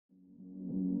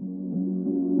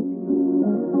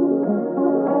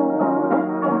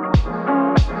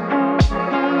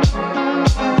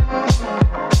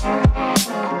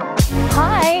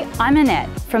I'm Annette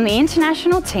from the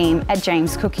international team at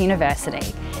James Cook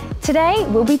University. Today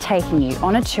we'll be taking you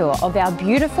on a tour of our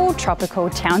beautiful tropical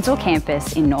Townsville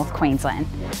campus in North Queensland.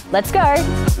 Let's go!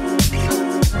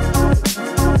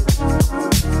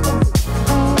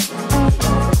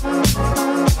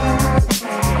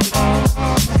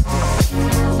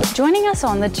 Joining us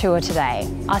on the tour today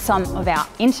are some of our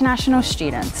international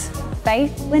students,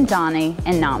 Faith, Lindani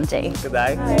and Namdi. Good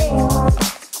day.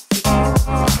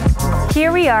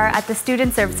 Here we are at the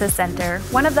Student Services Centre,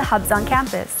 one of the hubs on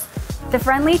campus. The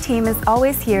friendly team is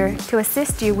always here to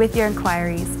assist you with your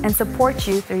inquiries and support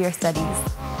you through your studies.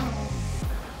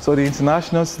 So the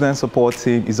International Student Support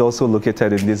Team is also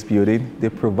located in this building. They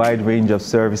provide a range of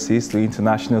services to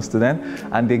international students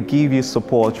and they give you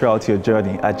support throughout your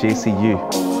journey at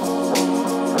JCU.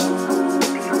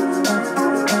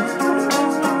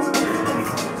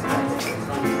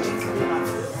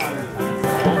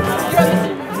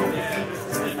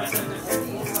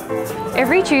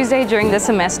 Every Tuesday during the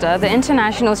semester, the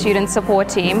International Student Support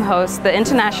Team hosts the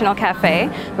International Cafe,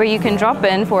 where you can drop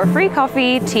in for a free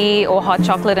coffee, tea, or hot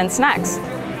chocolate and snacks.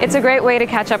 It's a great way to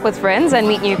catch up with friends and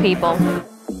meet new people.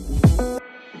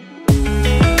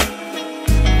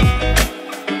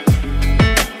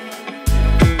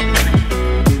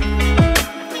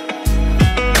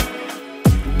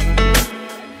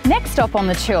 Next stop on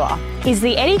the tour is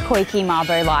the Eddie Koiki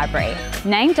Mabo Library,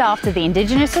 named after the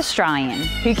Indigenous Australian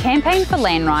who campaigned for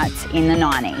land rights in the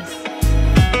 90s.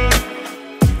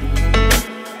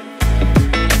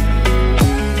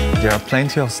 There are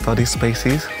plenty of study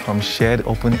spaces, from shared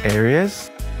open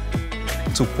areas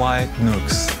to quiet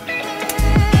nooks.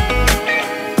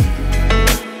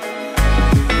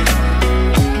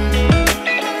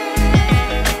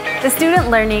 The Student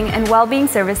Learning and Wellbeing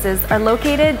Services are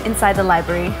located inside the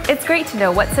library. It's great to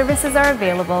know what services are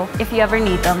available if you ever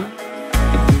need them.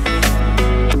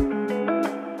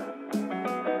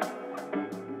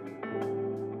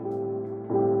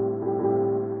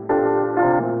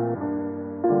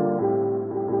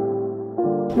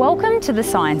 Welcome to the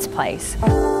Science Place,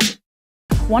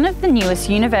 one of the newest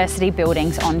university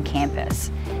buildings on campus.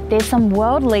 There's some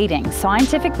world-leading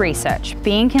scientific research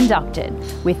being conducted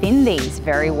within these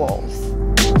very walls.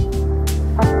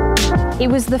 It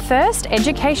was the first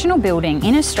educational building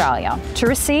in Australia to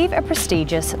receive a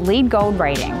prestigious LEED Gold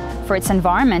rating for its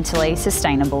environmentally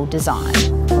sustainable design.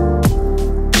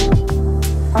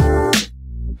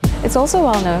 It's also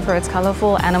well known for its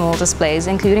colourful animal displays,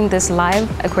 including this live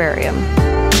aquarium.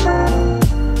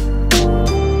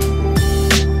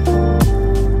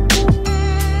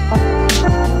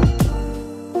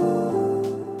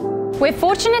 We're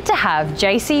fortunate to have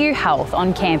JCU Health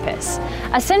on campus,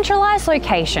 a centralised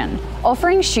location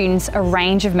offering students a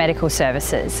range of medical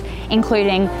services,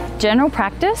 including general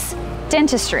practice,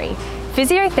 dentistry,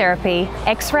 physiotherapy,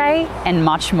 x-ray and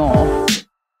much more.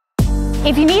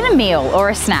 If you need a meal or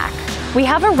a snack, we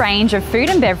have a range of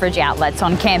food and beverage outlets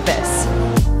on campus.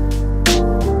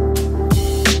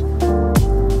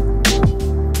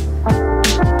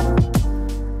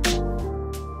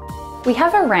 We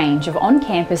have a range of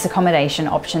on-campus accommodation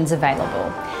options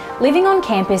available. Living on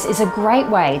campus is a great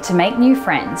way to make new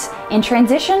friends and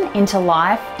transition into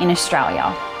life in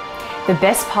Australia. The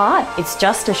best part, it's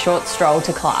just a short stroll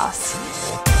to class.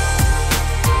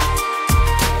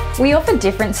 We offer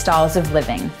different styles of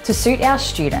living to suit our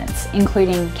students,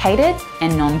 including catered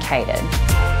and non-catered.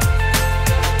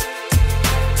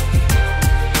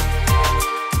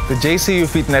 The JCU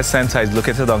Fitness Center is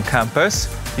located on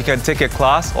campus. You can take a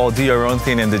class or do your own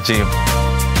thing in the gym.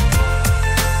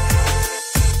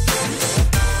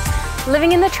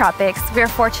 Living in the tropics, we are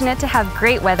fortunate to have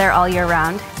great weather all year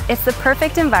round. It's the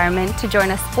perfect environment to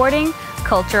join a sporting,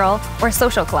 cultural, or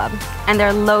social club, and there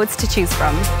are loads to choose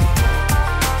from.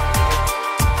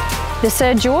 The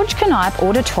Sir George Knipe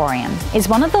Auditorium is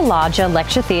one of the larger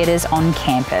lecture theatres on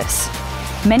campus.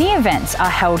 Many events are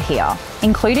held here,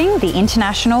 including the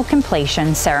International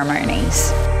Completion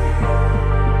Ceremonies.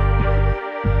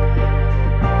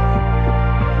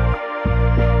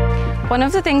 One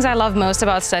of the things I love most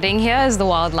about studying here is the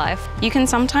wildlife. You can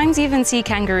sometimes even see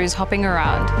kangaroos hopping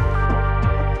around.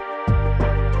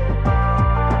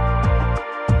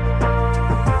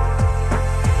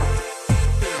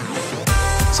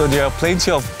 So there are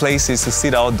plenty of places to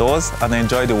sit outdoors and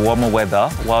enjoy the warmer weather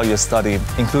while you're studying,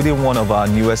 including one of our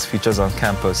newest features on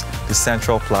campus, the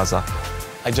Central Plaza.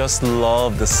 I just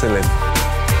love the ceiling.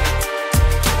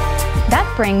 That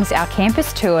brings our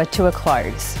campus tour to a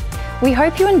close. We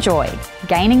hope you enjoyed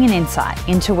gaining an insight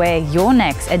into where your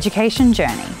next education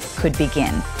journey could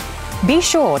begin. Be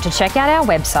sure to check out our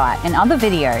website and other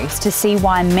videos to see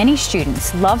why many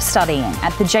students love studying at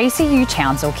the JCU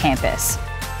Townsville campus.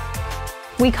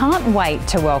 We can't wait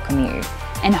to welcome you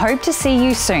and hope to see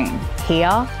you soon here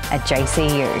at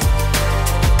JCU.